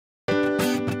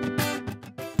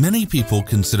Many people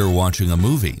consider watching a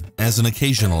movie as an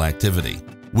occasional activity.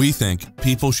 We think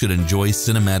people should enjoy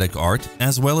cinematic art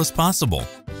as well as possible,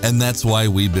 and that's why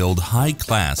we build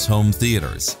high-class home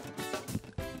theaters.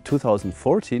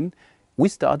 2014, we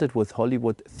started with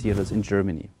Hollywood theaters in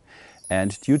Germany.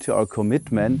 And due to our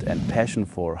commitment and passion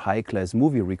for high-class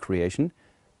movie recreation,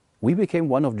 we became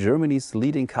one of Germany's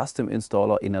leading custom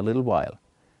installer in a little while.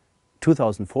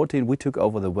 2014, we took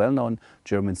over the well-known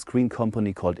German screen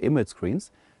company called Image Screens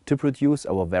to produce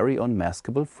our very own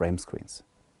maskable frame screens.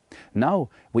 Now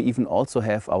we even also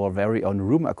have our very own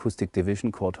room acoustic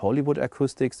division called Hollywood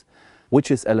Acoustics,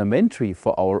 which is elementary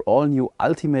for our all-new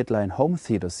ultimateLine home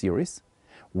theater series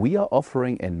we are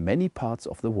offering in many parts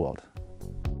of the world.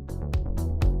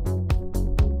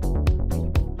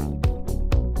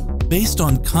 Based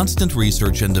on constant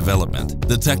research and development,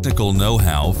 the technical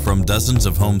know-how from dozens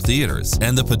of home theaters,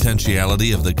 and the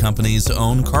potentiality of the company's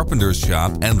own carpenter's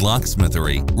shop and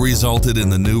locksmithery resulted in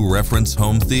the new reference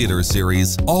home theater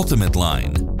series,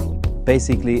 ultimateLine.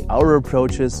 Basically, our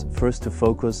approach is first to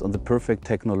focus on the perfect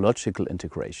technological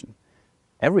integration.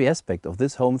 Every aspect of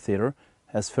this home theater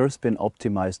has first been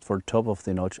optimized for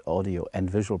top-of-the-notch audio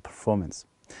and visual performance.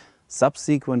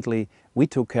 Subsequently, we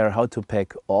took care how to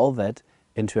pack all that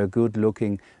into a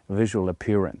good-looking visual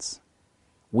appearance.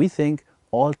 We think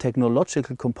all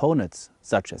technological components,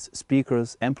 such as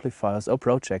speakers, amplifiers or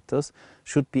projectors,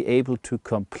 should be able to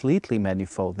completely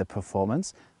manifold the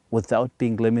performance without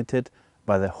being limited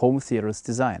by the home theater's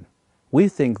design. We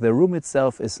think the room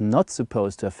itself is not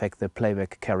supposed to affect the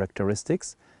playback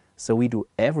characteristics, so we do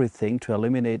everything to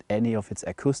eliminate any of its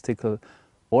acoustical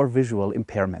or visual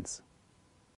impairments.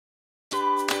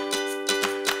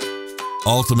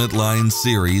 ultimateLine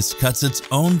series cuts its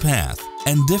own path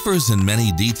and differs in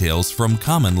many details from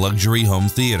common luxury home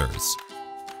theaters.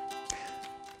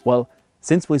 Well,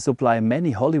 since we supply many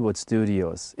Hollywood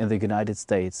studios in the United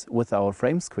States with our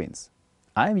frame screens,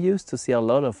 I'm used to see a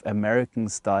lot of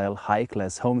American-style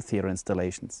high-class home theater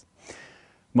installations.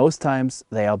 Most times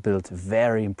they are built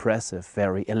very impressive,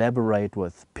 very elaborate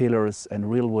with pillars and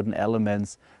real wooden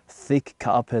elements, thick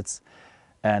carpets,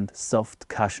 and soft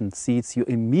cushioned seats. You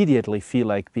immediately feel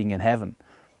like being in heaven.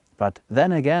 But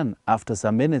then again, after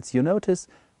some minutes, you notice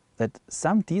that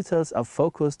some details are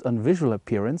focused on visual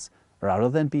appearance rather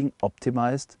than being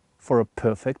optimized for a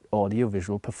perfect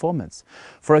audio-visual performance.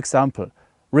 For example,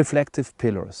 reflective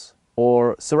pillars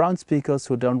or surround speakers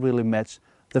who don't really match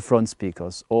the front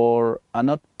speakers or are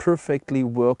not perfectly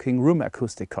working room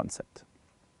acoustic concept.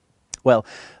 Well,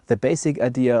 the basic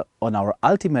idea on our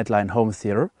ultimateLine home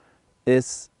theater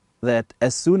is that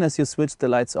as soon as you switch the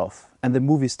lights off and the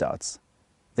movie starts,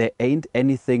 there ain't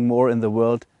anything more in the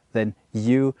world than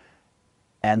you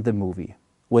and the movie.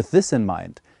 With this in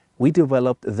mind, we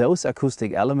developed those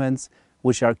acoustic elements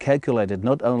which are calculated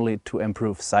not only to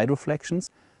improve side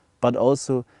reflections, but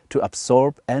also to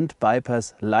absorb and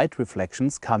bypass light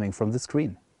reflections coming from the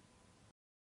screen.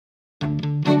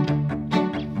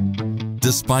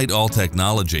 Despite all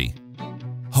technology,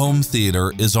 home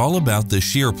theater is all about the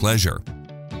sheer pleasure.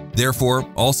 Therefore,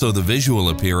 also the visual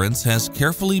appearance has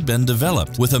carefully been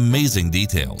developed with amazing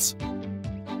details.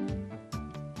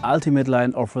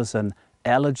 ultimateLine offers an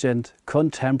elegant,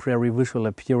 contemporary visual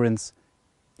appearance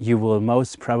you will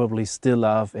most probably still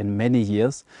love in many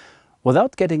years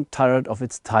without getting tired of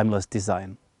its timeless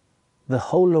design. The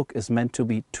whole look is meant to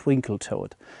be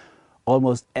twinkle-toed.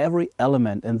 Almost every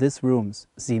element in this room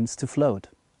seems to float,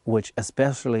 which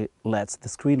especially lets the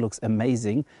screen look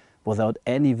amazing without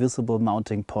any visible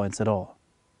mounting points at all.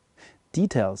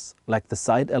 Details like the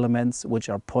side elements which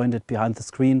are pointed behind the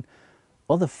screen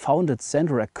or the founded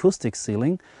center acoustic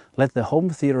ceiling let the home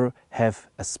theater have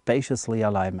a spaciously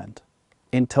alignment.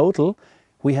 In total,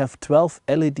 we have 12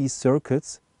 LED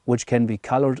circuits which can be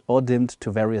colored or dimmed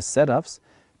to various setups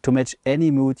to match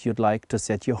any mood you'd like to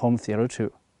set your home theater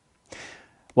to.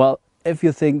 Well, if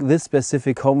you think this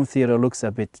specific home theater looks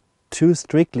a bit too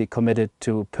strictly committed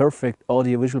to perfect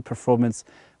audiovisual performance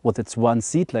with its one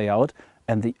seat layout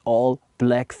and the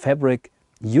all-black fabric,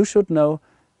 you should know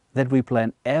that we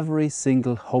plan every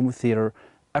single home theater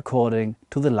according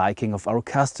to the liking of our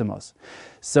customers.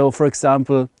 So, for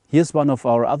example, here's one of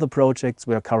our other projects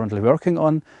we are currently working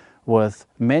on with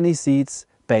many seats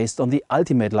based on the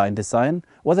ultimateLine design,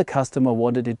 where the customer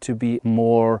wanted it to be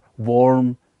more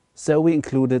warm, so we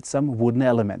included some wooden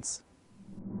elements.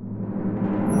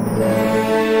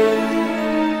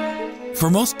 For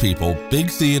most people,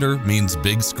 big theater means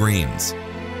big screens.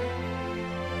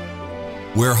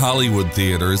 Where Hollywood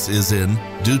Theaters is in,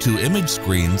 due to Image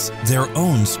Screens, their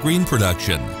own screen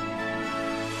production.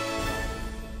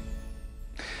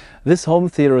 This home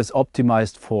theater is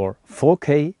optimized for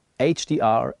 4K,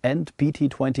 HDR and BT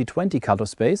 2020 color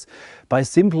space by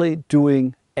simply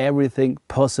doing everything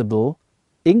possible,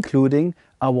 including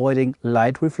avoiding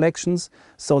light reflections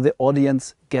so the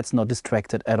audience gets not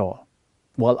distracted at all.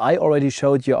 Well, I already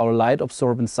showed you our light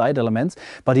absorbent side elements,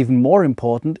 but even more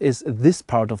important is this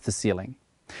part of the ceiling.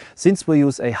 Since we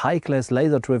use a high-class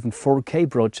laser-driven 4K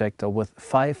projector with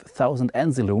 5000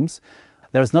 ANSI looms,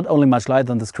 there is not only much light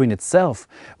on the screen itself,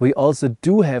 we also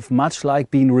do have much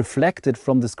light being reflected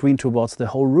from the screen towards the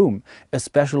whole room,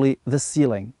 especially the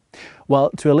ceiling. Well,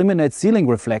 to eliminate ceiling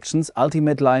reflections,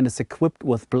 ultimateLine is equipped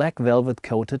with black velvet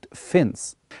coated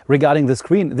fins. Regarding the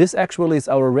screen, this actually is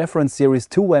our reference series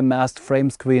 2-way masked frame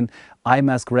screen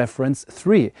iMask Reference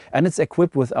 3, and it's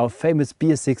equipped with our famous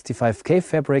BS65K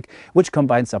fabric, which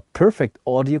combines a perfect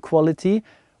audio quality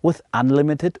with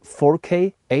unlimited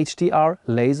 4K, HDR,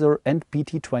 laser and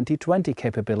BT 2020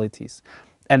 capabilities.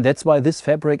 And that's why this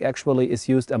fabric actually is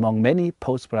used among many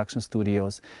post-production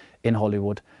studios in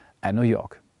Hollywood and New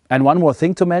York. And one more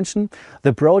thing to mention,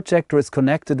 the projector is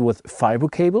connected with fiber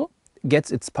cable,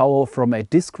 gets its power from a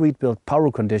discrete built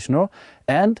power conditioner,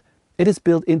 and it is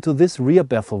built into this rear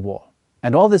bevel wall.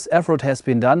 And all this effort has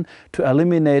been done to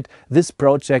eliminate this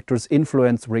projector's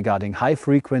influence regarding high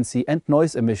frequency and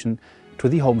noise emission to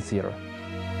the home theater.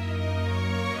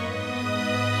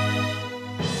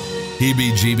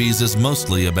 Heebie-Jeebies is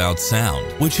mostly about sound,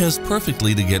 which has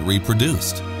perfectly to get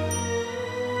reproduced,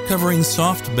 covering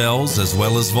soft bells as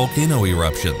well as volcano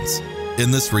eruptions. In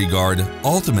this regard,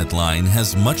 ultimateLine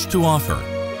has much to offer.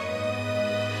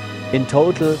 In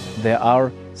total, there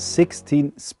are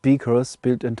 16 speakers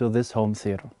built into this home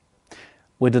theater.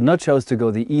 We did not choose to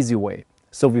go the easy way,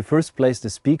 so we first placed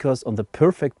the speakers on the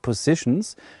perfect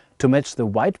positions to match the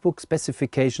whitebook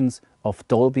specifications of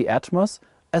Dolby Atmos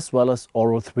as well as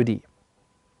Auro 3D.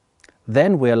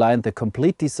 Then we aligned the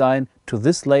complete design to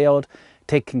this layout,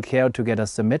 taking care to get a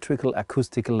symmetrical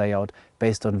acoustical layout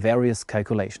based on various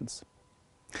calculations.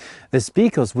 The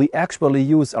speakers we actually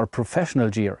use are professional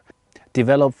gear,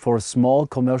 developed for small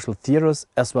commercial theaters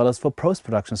as well as for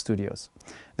post-production studios.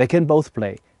 They can both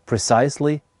play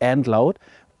precisely and loud,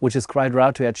 which is quite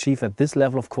rare to achieve at this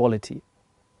level of quality.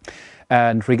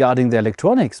 And regarding the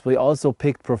electronics, we also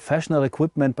picked professional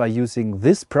equipment by using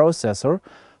this processor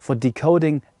for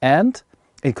decoding and,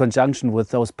 in conjunction with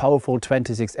those powerful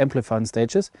 26 amplifying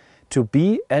stages, to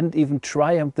be and even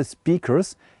triumph the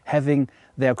speakers having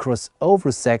their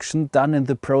crossover section done in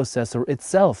the processor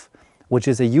itself, which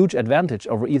is a huge advantage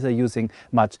over either using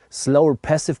much slower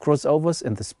passive crossovers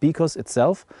in the speakers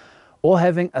itself or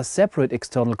having a separate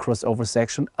external crossover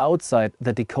section outside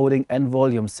the decoding and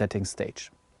volume setting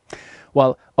stage.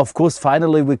 Well, of course,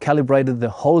 finally we calibrated the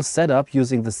whole setup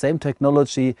using the same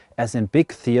technology as in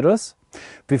big theaters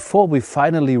before we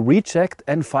finally rechecked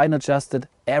and fine adjusted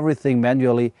everything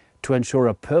manually to ensure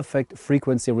a perfect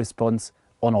frequency response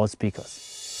on all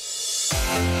speakers.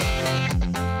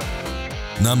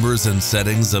 Numbers and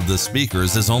settings of the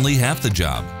speakers is only half the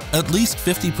job. At least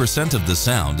 50% of the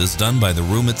sound is done by the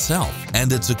room itself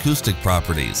and its acoustic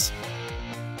properties.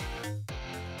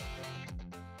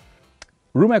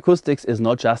 Room acoustics is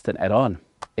not just an add-on.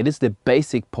 It is the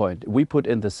basic point we put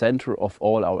in the center of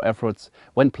all our efforts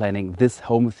when planning this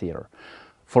home theater.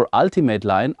 For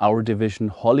ultimateLine, our division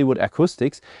Hollywood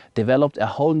Acoustics developed a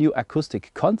whole new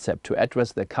acoustic concept to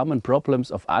address the common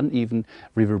problems of uneven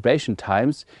reverberation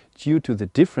times due to the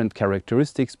different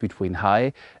characteristics between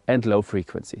high and low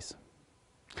frequencies.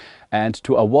 And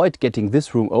to avoid getting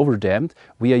this room overdamped,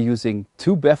 we are using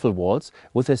two bevel walls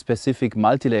with a specific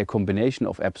multi-layer combination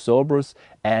of absorbers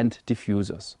and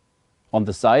diffusers. On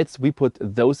the sides, we put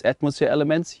those atmosphere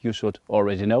elements you should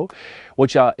already know,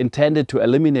 which are intended to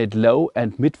eliminate low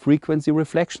and mid-frequency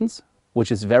reflections, which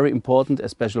is very important,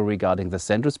 especially regarding the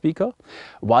center speaker,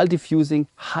 while diffusing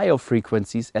higher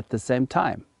frequencies at the same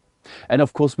time. And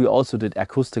of course, we also did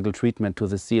acoustical treatment to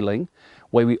the ceiling,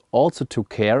 where we also took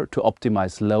care to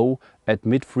optimize low and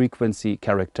mid-frequency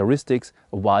characteristics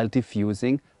while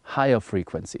diffusing higher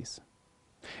frequencies.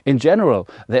 In general,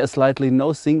 there is slightly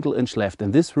no single inch left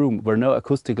in this room where no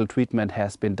acoustical treatment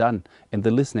has been done in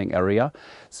the listening area,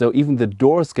 so even the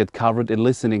doors get covered in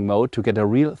listening mode to get a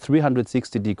real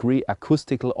 360-degree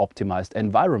acoustical optimized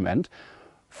environment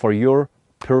for your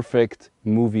perfect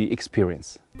movie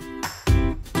experience.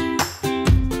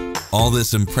 All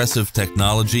this impressive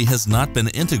technology has not been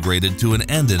integrated to an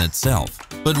end in itself,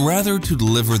 but rather to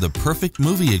deliver the perfect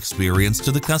movie experience to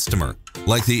the customer,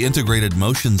 like the integrated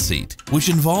motion seat, which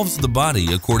involves the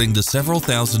body according to several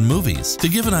thousand movies to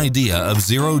give an idea of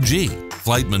zero-G,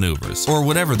 flight maneuvers, or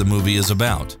whatever the movie is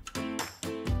about.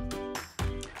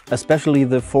 Especially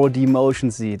the 4D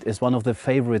motion seat is one of the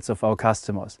favorites of our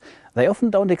customers. They often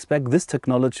don't expect this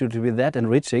technology to be that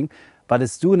enriching, but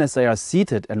as soon as they are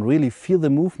seated and really feel the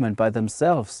movement by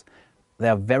themselves, they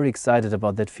are very excited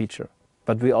about that feature.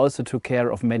 But we also took care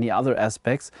of many other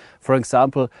aspects, for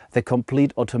example, the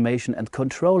complete automation and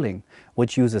controlling,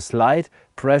 which uses light,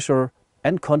 pressure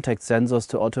and contact sensors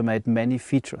to automate many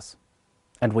features.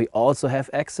 And we also have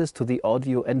access to the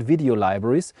audio and video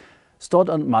libraries stored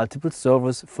on multiple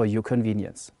servers for your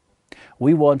convenience.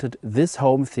 We wanted this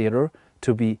home theater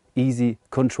to be easy,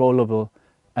 controllable,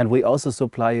 and we also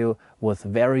supply you with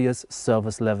various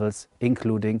service levels,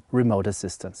 including remote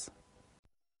assistance.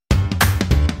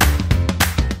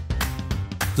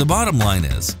 The bottom line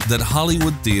is that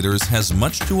Hollywood Theaters has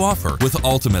much to offer with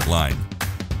ultimateLine.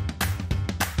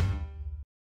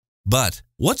 But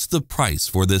what's the price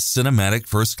for this cinematic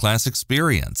first-class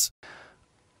experience?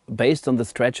 Based on the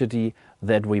strategy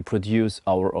that we produce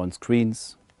our own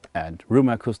screens and room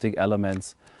acoustic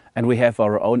elements, and we have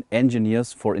our own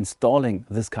engineers for installing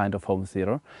this kind of home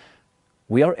theater,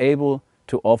 we are able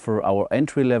to offer our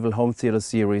entry-level home theater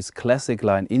series Classic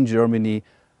Line in Germany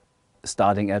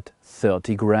starting at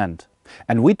 30 grand.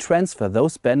 And we transfer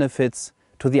those benefits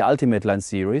to the ultimateLine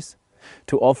series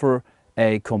to offer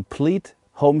a complete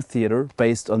home theater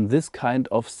based on this kind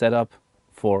of setup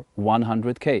for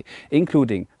 100K,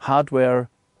 including hardware,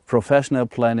 professional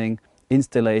planning,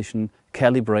 installation,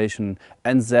 calibration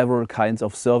and several kinds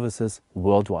of services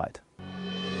worldwide.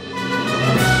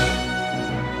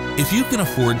 If you can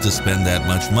afford to spend that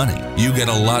much money, you get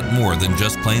a lot more than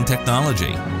just plain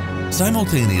technology.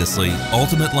 Simultaneously,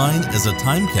 ultimateLine is a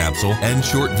time capsule and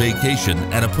short vacation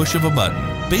at a push of a button.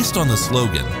 Based on the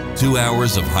slogan, 2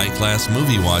 hours of high-class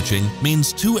movie watching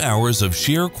means 2 hours of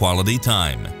sheer quality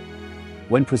time.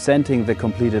 When presenting the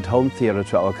completed home theater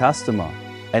to our customer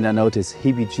and I notice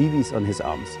heebie-jeebies on his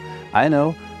arms, I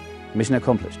know, mission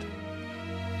accomplished.